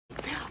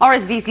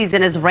RSV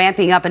season is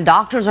ramping up, and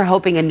doctors are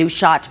hoping a new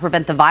shot to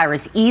prevent the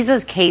virus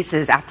eases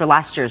cases after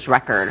last year's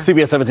record.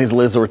 CBS 17's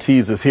Liz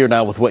Ortiz is here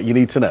now with what you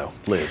need to know.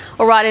 Liz.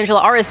 All right,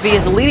 Angela, RSV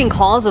is the leading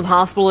cause of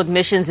hospital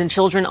admissions in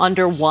children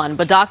under 1,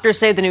 but doctors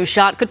say the new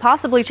shot could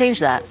possibly change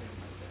that.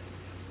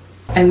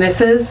 And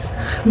this is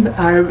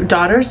our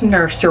daughter's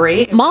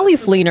nursery. Molly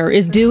Fleener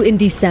is due in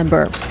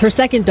December. Her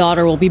second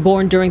daughter will be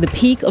born during the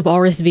peak of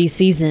RSV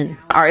season.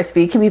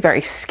 RSV can be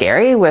very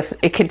scary.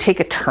 It can take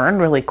a turn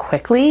really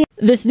quickly.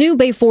 This new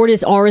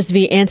Beyfortus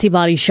RSV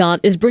antibody shot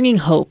is bringing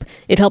hope.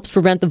 It helps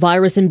prevent the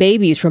virus in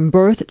babies from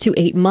birth to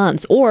 8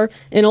 months or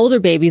in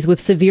older babies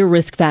with severe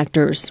risk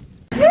factors.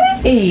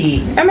 Hey,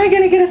 am I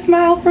going to get a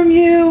smile from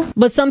you?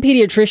 But some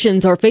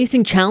pediatricians are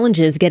facing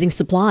challenges getting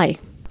supply.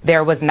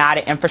 There was not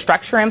an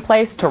infrastructure in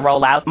place to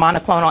roll out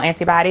monoclonal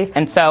antibodies.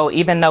 And so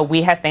even though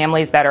we have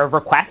families that are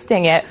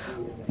requesting it,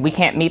 we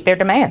can't meet their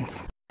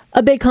demands.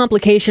 A big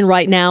complication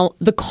right now,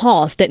 the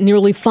cost at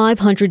nearly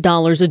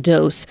 $500 a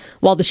dose.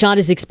 While the shot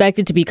is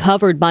expected to be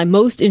covered by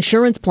most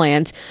insurance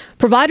plans,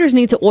 providers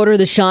need to order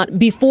the shot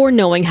before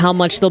knowing how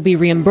much they'll be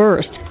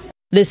reimbursed.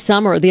 This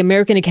summer, the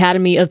American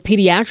Academy of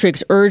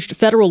Pediatrics urged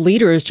federal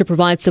leaders to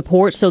provide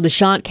support so the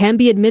shot can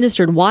be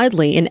administered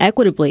widely and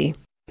equitably.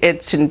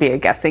 It shouldn't be a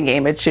guessing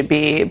game. It should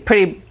be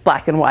pretty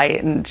black and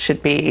white and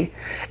should be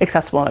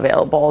accessible and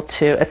available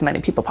to as many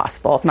people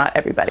possible, if not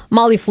everybody.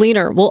 Molly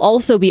Fleener will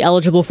also be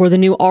eligible for the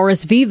new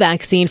RSV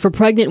vaccine for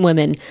pregnant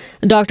women.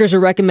 Doctors are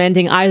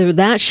recommending either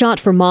that shot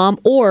for mom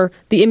or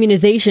the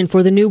immunization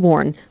for the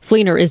newborn.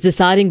 Fleener is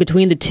deciding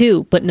between the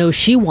two, but knows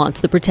she wants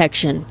the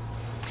protection.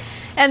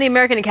 And the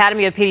American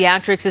Academy of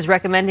Pediatrics is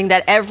recommending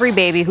that every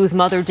baby whose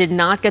mother did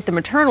not get the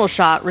maternal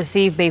shot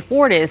receive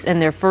Beyfortus in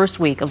their first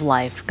week of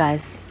life.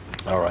 Guys.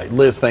 All right,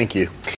 Liz, thank you.